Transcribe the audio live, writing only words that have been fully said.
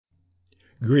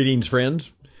Greetings, friends.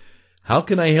 How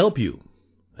can I help you?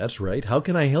 That's right. How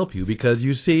can I help you? Because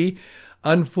you see,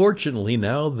 unfortunately,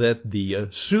 now that the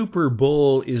Super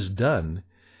Bowl is done,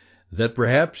 that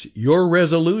perhaps your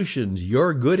resolutions,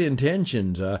 your good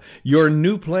intentions, your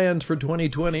new plans for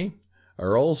 2020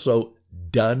 are also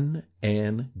done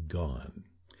and gone.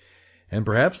 And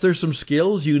perhaps there's some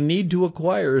skills you need to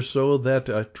acquire so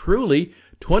that truly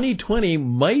 2020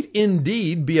 might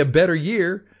indeed be a better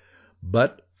year,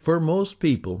 but for most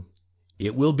people,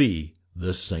 it will be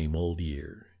the same old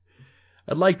year.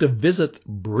 I'd like to visit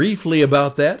briefly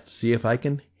about that, see if I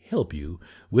can help you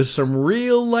with some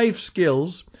real life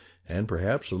skills and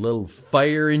perhaps a little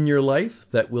fire in your life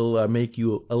that will make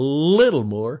you a little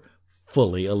more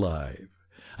fully alive.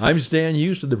 I'm Stan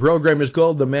Houston. The program is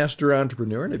called The Master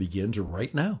Entrepreneur, and it begins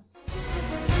right now.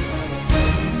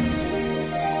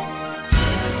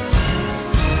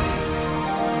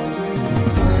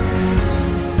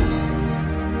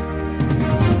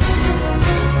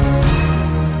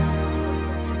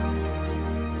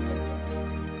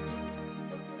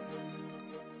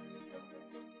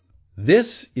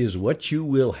 This is what you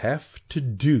will have to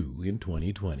do in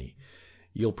 2020.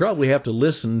 You'll probably have to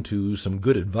listen to some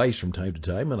good advice from time to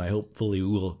time, and I hopefully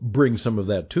will bring some of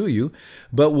that to you.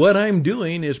 But what I'm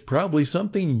doing is probably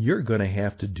something you're going to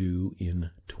have to do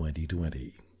in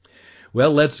 2020.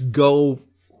 Well, let's go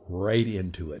right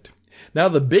into it. Now,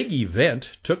 the big event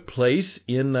took place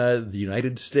in the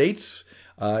United States.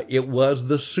 It was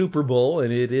the Super Bowl,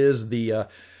 and it is the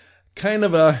kind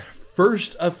of a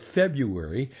 1st of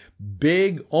February,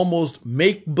 big, almost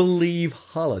make-believe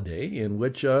holiday in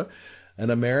which an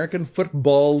American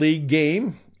Football League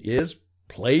game is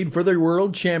played for the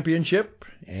World Championship,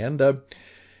 and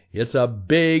it's a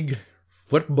big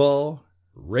football,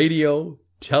 radio,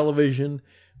 television,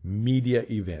 media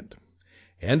event.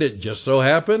 And it just so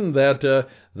happened that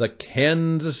the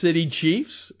Kansas City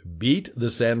Chiefs beat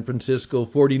the San Francisco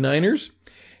 49ers,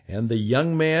 and the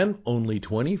young man, only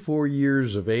 24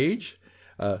 years of age,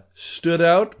 stood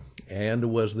out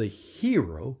and was the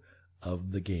hero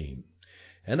of the game.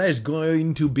 And is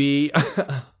going to be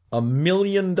a $1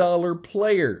 million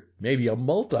player, maybe a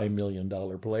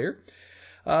multi-million-dollar player.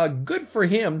 Good for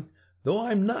him, though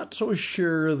I'm not so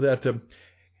sure that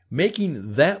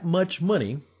making that much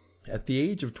money at the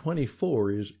age of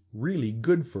 24 is really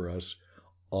good for us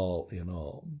all in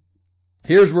all.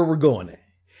 Here's where we're going.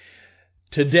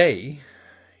 Today,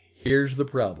 here's the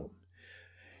problem.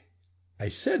 I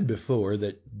said before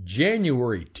that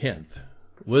January 10th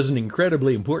was an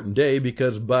incredibly important day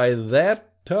because by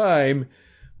that time,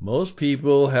 most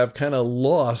people have kind of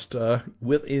lost,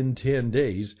 within 10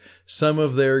 days, some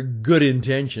of their good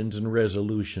intentions and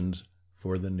resolutions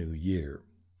for the new year.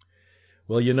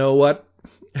 Well, you know what?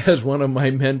 As one of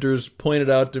my mentors pointed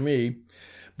out to me,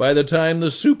 by the time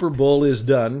the Super Bowl is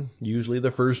done, usually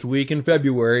the first week in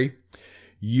February,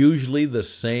 usually the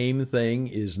same thing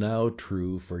is now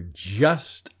true for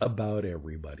just about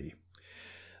everybody.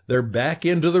 They're back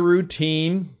into the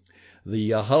routine.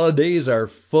 The holidays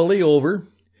are fully over.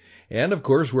 And, of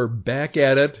course, we're back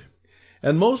at it.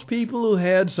 And most people who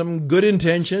had some good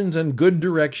intentions and good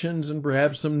directions and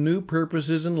perhaps some new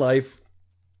purposes in life,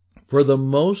 for the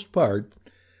most part,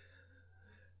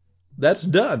 that's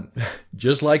done.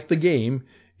 Just like the game,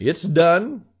 it's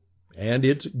done and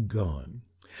it's gone.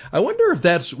 I wonder if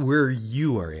that's where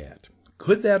you are at.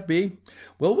 Could that be?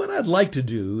 Well, what I'd like to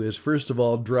do is, first of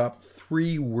all, drop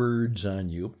 3 words on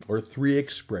you, or 3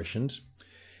 expressions,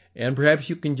 and perhaps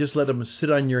you can just let them sit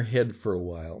on your head for a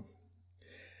while.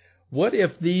 What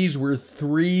if these were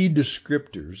 3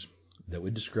 descriptors that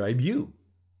would describe you?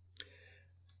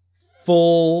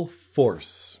 Full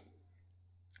force.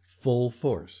 Full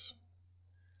force.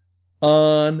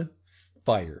 On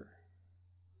fire.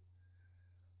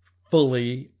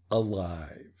 Fully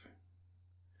alive.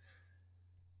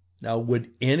 Now, would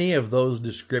any of those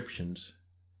descriptions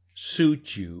suit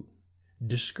you,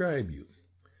 describe you?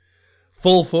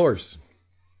 Full force,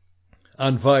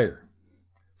 on fire,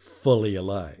 fully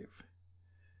alive.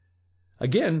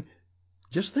 Again,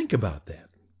 just think about that.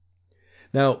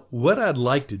 Now, what I'd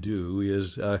like to do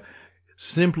is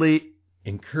simply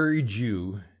encourage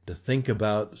you to think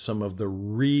about some of the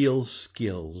real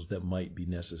skills that might be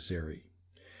necessary.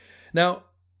 Now,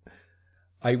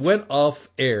 I went off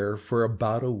air for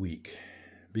about a week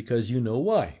because you know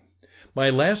why. My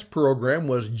last program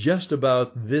was just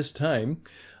about this time,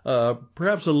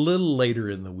 perhaps a little later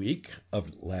in the week of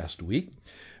last week,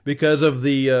 because of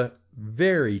the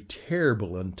very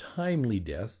terrible and timely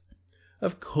death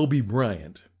of Kobe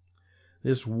Bryant,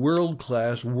 this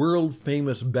world-class,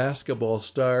 world-famous basketball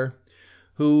star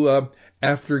who,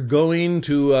 after going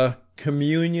to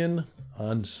communion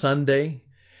on Sunday,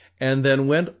 and then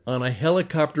went on a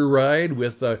helicopter ride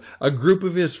with a group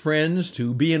of his friends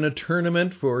to be in a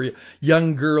tournament for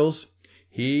young girls.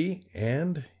 He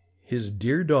and his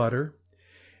dear daughter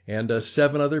and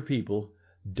 7 other people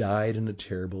died in a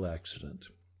terrible accident.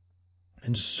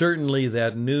 And certainly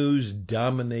that news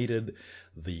dominated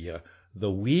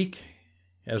the week,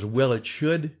 as well it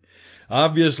should.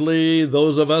 Obviously,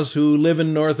 those of us who live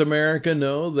in North America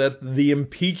know that the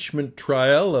impeachment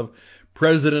trial of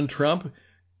President Trump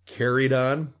carried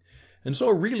on. And so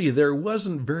really there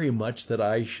wasn't very much that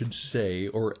I should say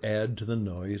or add to the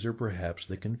noise or perhaps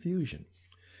the confusion.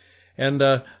 And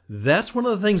that's one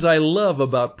of the things I love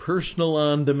about personal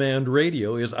on-demand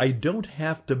radio is I don't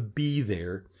have to be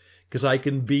there, because I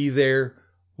can be there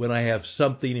when I have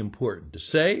something important to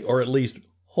say, or at least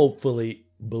hopefully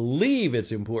believe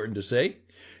it's important to say.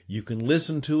 You can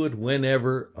listen to it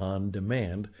whenever on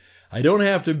demand. I don't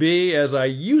have to be as I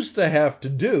used to have to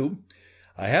do.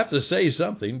 I have to say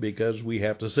something because we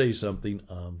have to say something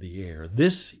on the air.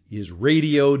 This is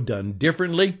radio done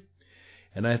differently,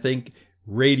 and I think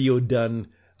radio done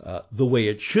the way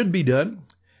it should be done,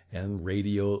 and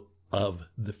radio of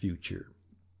the future.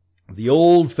 The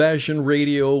old-fashioned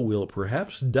radio will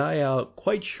perhaps die out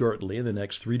quite shortly in the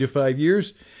next 3 to 5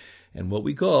 years, and what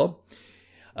we call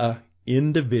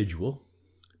individual,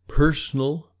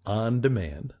 personal,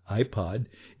 on-demand, iPod,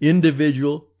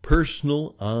 individual,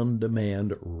 personal,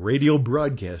 on-demand radio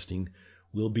broadcasting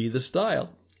will be the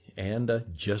style. And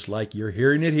just like you're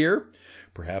hearing it here,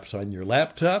 perhaps on your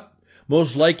laptop,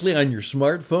 most likely on your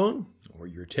smartphone or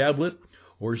your tablet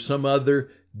or some other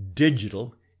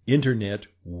digital Internet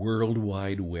World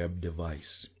Wide Web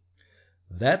device.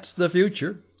 That's the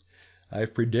future.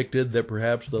 I've predicted that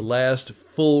perhaps the last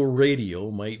full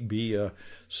radio might be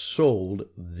sold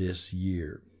this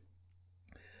year.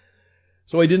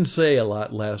 So I didn't say a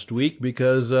lot last week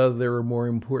because there are more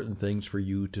important things for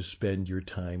you to spend your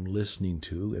time listening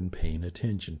to and paying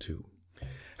attention to.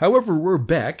 However, we're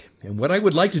back, and what I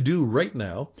would like to do right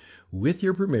now, with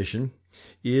your permission,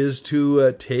 is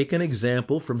to take an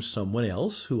example from someone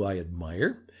else who I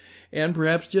admire and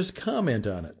perhaps just comment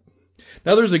on it.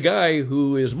 Now, there's a guy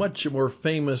who is much more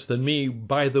famous than me.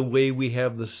 By the way, we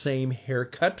have the same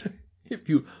haircut, if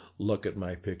you look at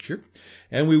my picture,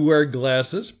 and we wear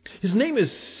glasses. His name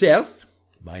is Seth.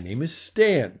 My name is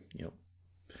Stan.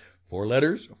 4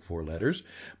 letters.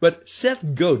 But Seth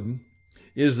Godin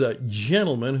is a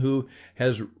gentleman who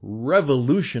has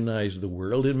revolutionized the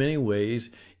world in many ways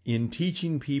in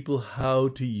teaching people how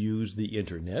to use the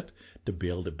Internet to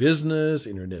build a business,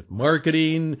 Internet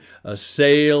marketing,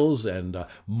 sales and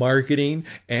marketing,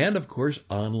 and, of course,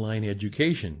 online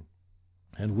education.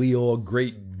 And we owe a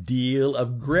great deal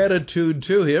of gratitude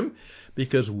to him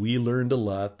because we learned a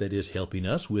lot that is helping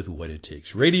us with What It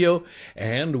Takes Radio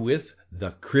and with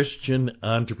the Christian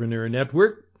Entrepreneur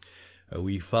Network.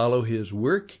 We follow his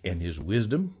work and his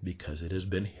wisdom because it has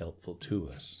been helpful to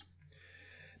us.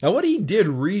 Now, what he did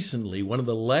recently, one of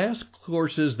the last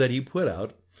courses that he put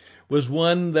out, was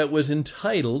one that was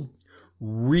entitled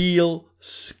Real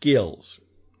Skills.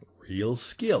 Real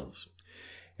Skills.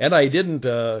 And I didn't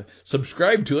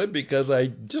subscribe to it because I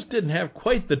just didn't have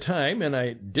quite the time, and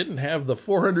I didn't have the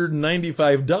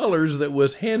 $495 that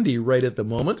was handy right at the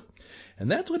moment. And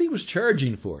that's what he was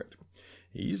charging for it.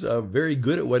 He's very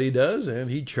good at what he does, and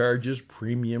he charges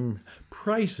premium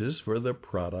prices for the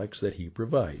products that he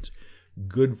provides.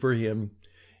 Good for him.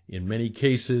 In many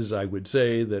cases, I would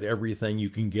say that everything you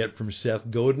can get from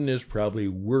Seth Godin is probably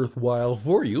worthwhile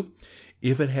for you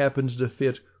if it happens to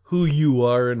fit who you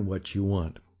are and what you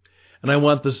want. And I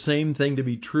want the same thing to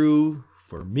be true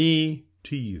for me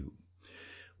to you.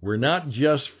 We're not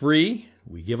just free.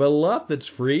 We give a lot that's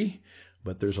free,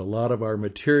 but there's a lot of our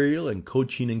material and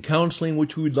coaching and counseling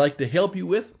which we would like to help you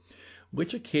with,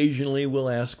 which occasionally will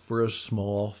ask for a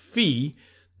small fee,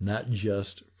 not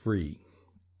just free.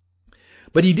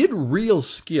 But he did Real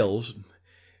Skills,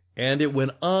 and it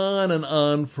went on and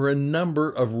on for a number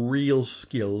of real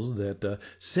skills that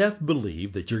Seth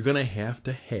believed that you're going to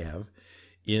have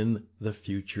in the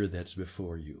future that's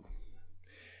before you.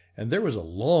 And there was a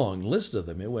long list of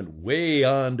them. It went way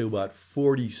on to about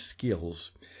 40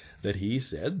 skills that he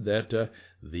said that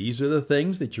these are the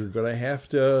things that you're going to have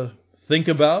to think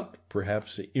about,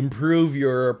 perhaps improve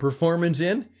your performance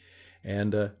in,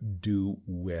 and do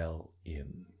well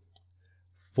in.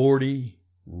 40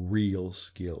 real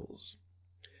skills.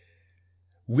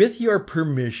 With your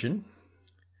permission,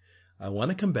 I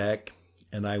want to come back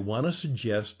and I want to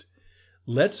suggest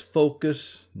let's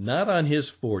focus not on his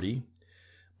 40,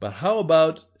 but how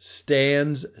about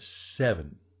Stan's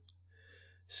 7?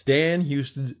 Stan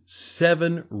Houston's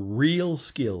 7 real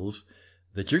skills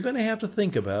that you're going to have to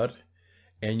think about.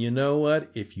 And you know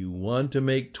what? If you want to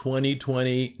make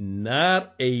 2020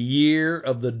 not a year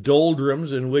of the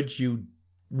doldrums in which you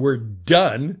were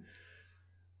done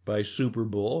by Super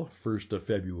Bowl, 1st of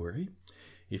February,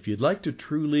 if you'd like to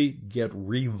truly get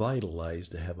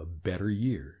revitalized to have a better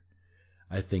year,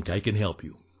 I think I can help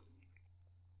you.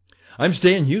 I'm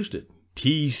Stan Houston,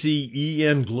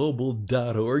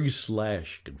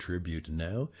 tcenglobal.org/contribute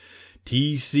now.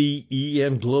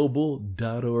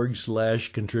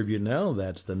 tcenglobal.org/contribute now.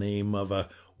 That's the name of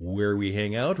where we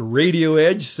hang out.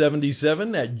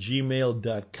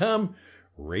 RadioEdge77@gmail.com.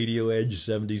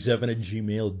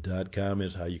 RadioEdge77@gmail.com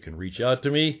is how you can reach out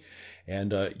to me.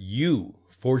 And you,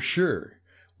 for sure,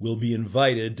 will be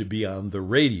invited to be on the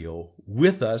radio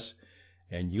with us.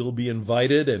 And you'll be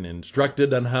invited and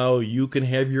instructed on how you can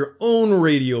have your own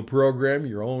radio program,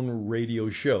 your own radio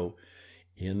show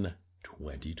in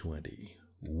 2020.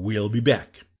 We'll be back.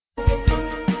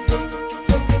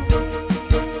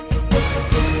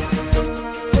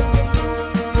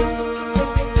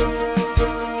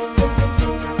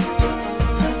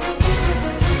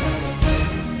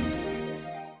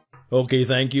 Okay,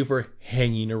 thank you for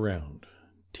hanging around.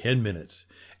 10 minutes.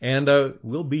 And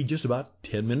we'll be just about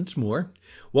 10 minutes more.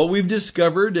 Well, we've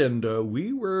discovered, and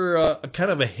we were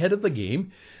kind of ahead of the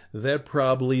game, that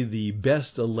probably the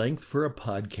best length for a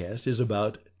podcast is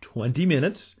about 20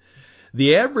 minutes.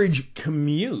 The average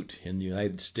commute in the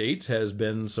United States has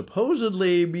been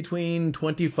supposedly between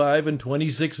 25 and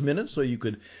 26 minutes, so you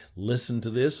could listen to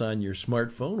this on your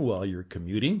smartphone while you're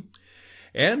commuting.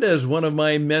 And as one of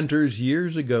my mentors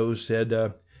years ago said,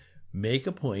 make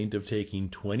a point of taking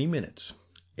 20 minutes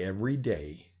every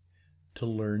day to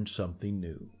learn something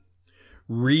new.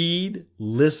 Read,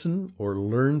 listen, or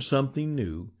learn something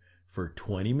new for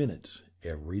 20 minutes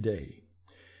every day.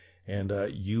 And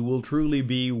you will truly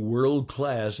be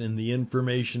world-class in the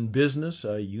information business.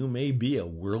 You may be a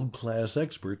world-class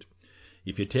expert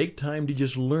if you take time to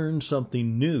just learn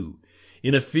something new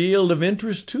in a field of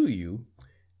interest to you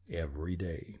every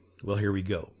day. Well, here we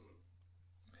go.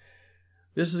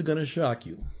 This is going to shock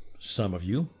you, some of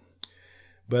you.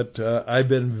 But I've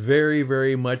been very,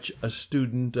 very much a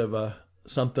student of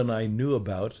something I knew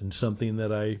about and something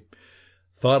that I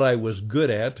thought I was good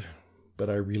at, but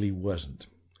I really wasn't.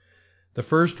 The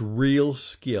first real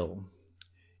skill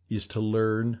is to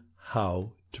learn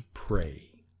how to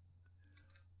pray.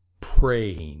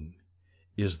 Praying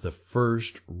is the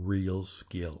first real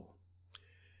skill.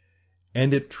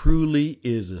 And it truly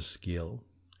is a skill.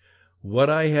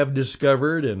 What I have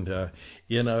discovered, and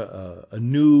in a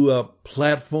new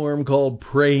platform called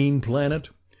Praying Planet,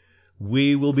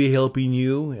 we will be helping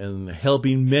you and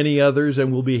helping many others,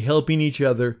 and we'll be helping each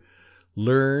other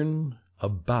learn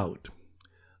about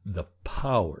the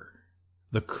power,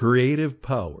 the creative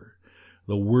power,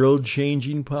 the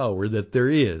world-changing power that there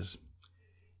is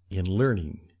in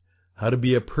learning how to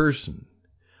be a person,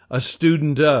 a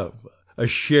student of, a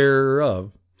sharer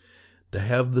of, to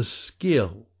have the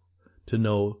skill to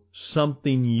know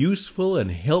something useful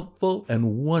and helpful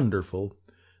and wonderful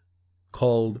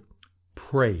called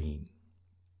praying.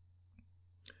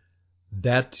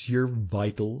 That's your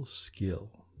vital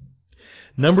skill.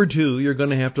 Number 2, you're going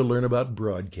to have to learn about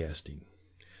broadcasting.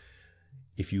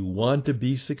 If you want to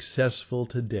be successful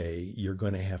today, you're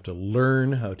going to have to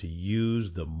learn how to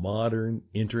use the modern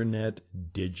internet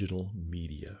digital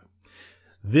media.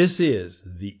 This is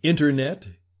the internet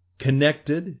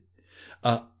connected,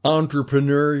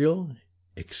 entrepreneurial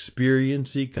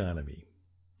experience economy.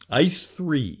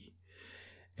 ICE3.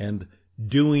 And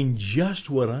doing just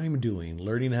what I'm doing,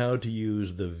 learning how to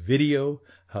use the video,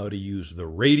 how to use the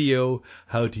radio,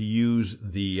 how to use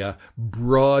the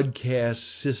broadcast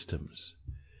systems.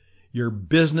 Your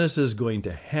business is going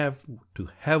to have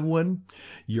one.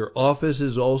 Your office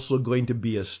is also going to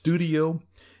be a studio,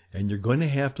 and you're going to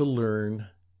have to learn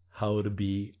how to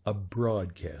be a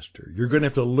broadcaster. You're going to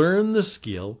have to learn the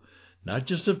skill, not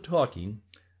just of talking,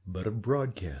 but of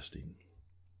broadcasting.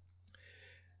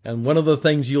 And one of the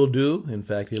things you'll do, in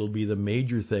fact, it'll be the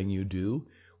major thing you do,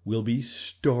 will be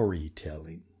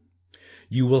storytelling.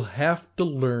 You will have to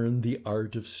learn the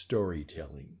art of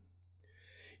storytelling.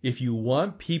 If you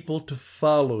want people to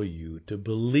follow you, to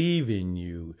believe in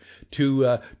you,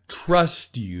 to trust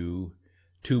you,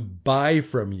 to buy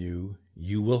from you,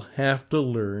 you will have to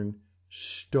learn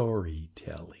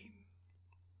storytelling.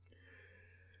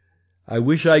 I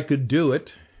wish I could do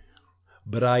it,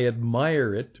 but I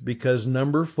admire it because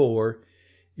number 4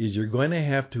 is you're going to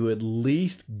have to at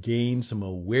least gain some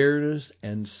awareness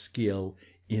and skill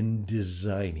in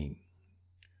designing.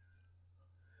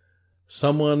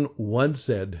 Someone once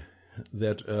said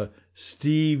that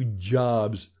Steve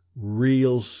Jobs'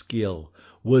 real skill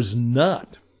was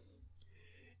not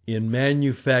in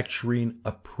manufacturing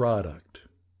a product.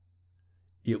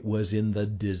 It was in the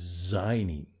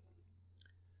designing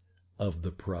of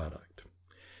the product.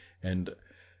 And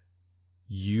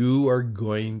you are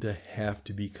going to have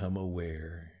to become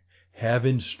aware, have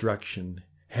instruction,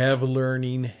 have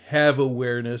learning, have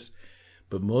awareness,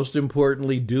 but most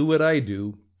importantly, do what I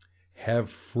do, have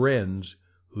friends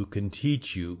who can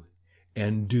teach you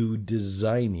and do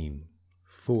designing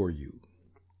for you.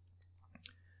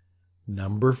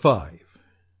 Number 5,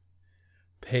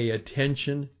 pay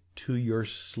attention to your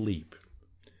sleep.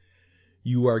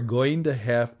 You are going to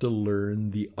have to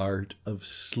learn the art of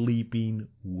sleeping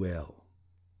well.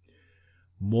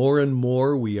 More and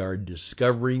more we are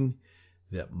discovering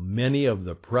that many of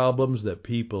the problems that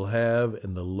people have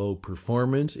and the low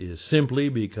performance is simply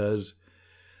because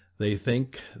they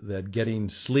think that getting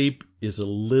sleep is a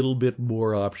little bit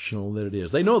more optional than it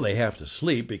is. They know they have to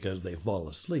sleep because they fall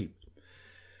asleep.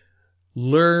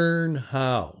 Learn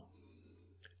how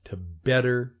to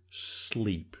better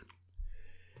sleep.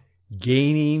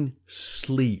 Gaining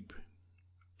sleep.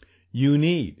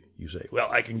 You say, well,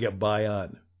 I can get by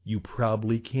on. You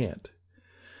probably can't.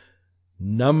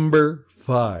 Number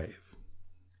 5,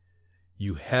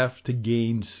 you have to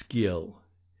gain skill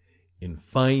in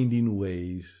finding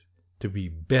ways to be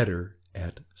better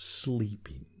at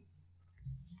sleeping.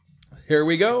 Here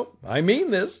we go. I mean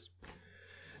this.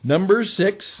 Number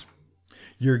 6,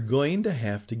 you're going to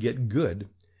have to get good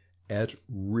at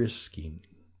risking.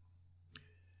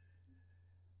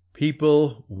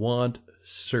 People want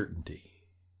certainty.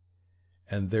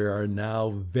 And there are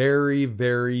now very,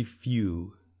 very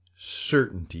few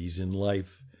certainties in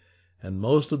life. And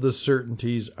most of the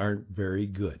certainties aren't very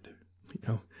good.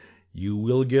 You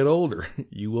will get older.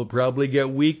 You will probably get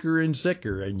weaker and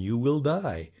sicker, and you will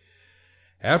die.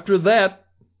 After that,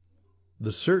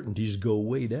 the certainties go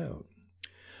way down.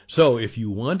 So if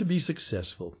you want to be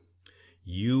successful,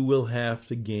 you will have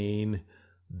to gain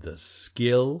the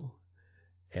skill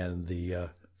and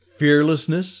the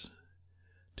fearlessness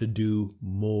to do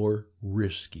more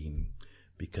risking,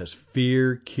 because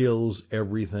fear kills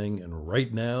everything. And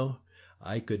right now,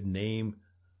 I could name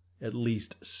at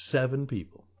least 7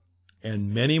 people,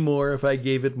 and many more if I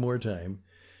gave it more time.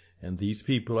 And these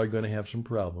people are going to have some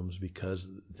problems because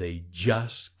they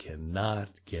just cannot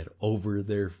get over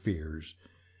their fears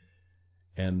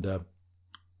and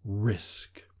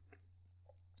risk.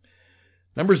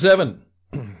 Number 7,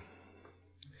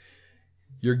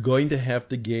 you're going to have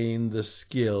to gain the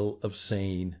skill of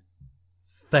saying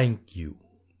thank you,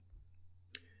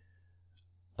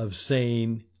 of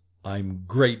saying I'm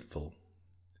grateful,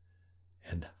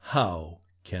 and how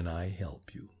can I help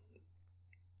you?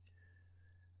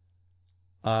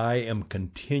 I am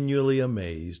continually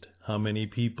amazed how many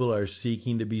people are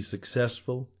seeking to be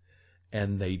successful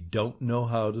and they don't know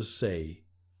how to say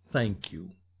thank you.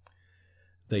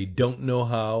 They don't know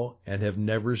how and have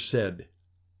never said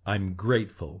I'm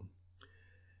grateful.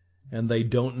 And they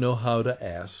don't know how to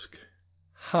ask,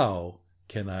 how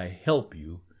can I help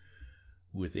you,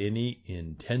 with any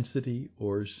intensity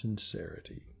or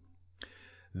sincerity.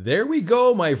 There we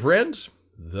go, my friends.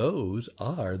 Those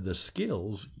are the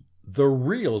skills, the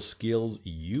real skills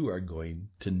you are going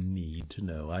to need to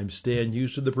know. I'm Stan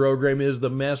Houston. The program is The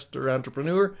Master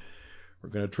Entrepreneur. We're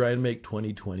going to try and make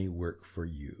 2020 work for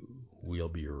you. We'll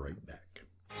be right back.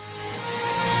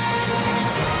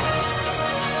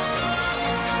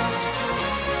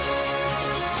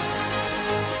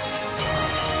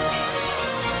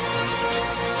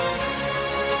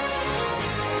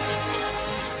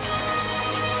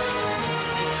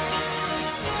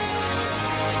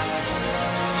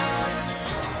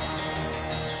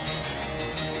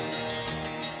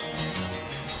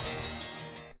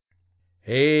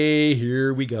 Hey,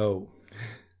 here we go.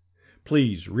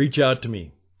 Please reach out to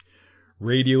me.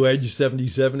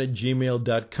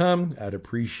 RadioEdge77@gmail.com. I'd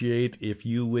appreciate if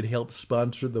you would help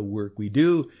sponsor the work we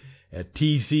do at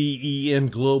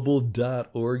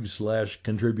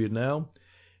tcenglobal.org/contribute now.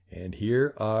 And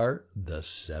here are the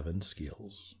 7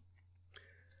 skills.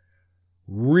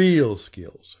 Real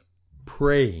skills: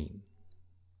 praying,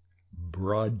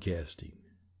 broadcasting,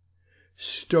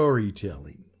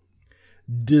 storytelling,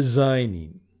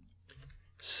 designing,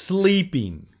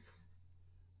 sleeping,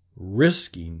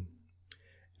 risking,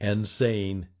 and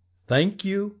saying thank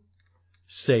you,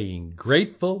 saying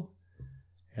grateful,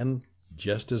 and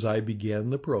just as I began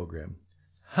the program,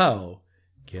 how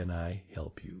can I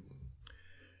help you?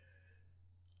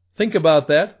 Think about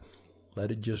that.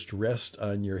 Let it just rest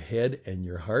on your head and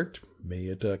your heart. May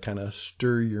it kind of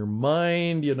stir your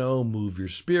mind, move your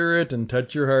spirit and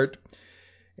touch your heart.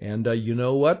 And you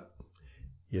know what?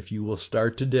 If you will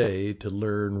start today to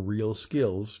learn real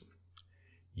skills,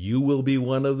 you will be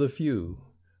one of the few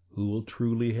who will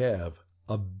truly have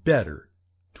a better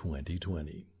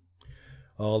 2020.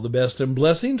 All the best and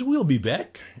blessings. We'll be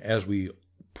back, as we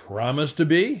promised to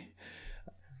be.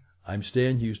 I'm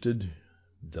Stan Houston,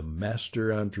 the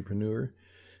master entrepreneur,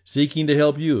 seeking to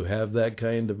help you have that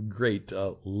kind of great,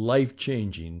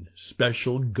 life-changing,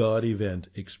 special God event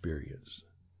experience.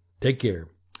 Take care.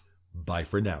 Bye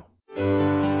for now.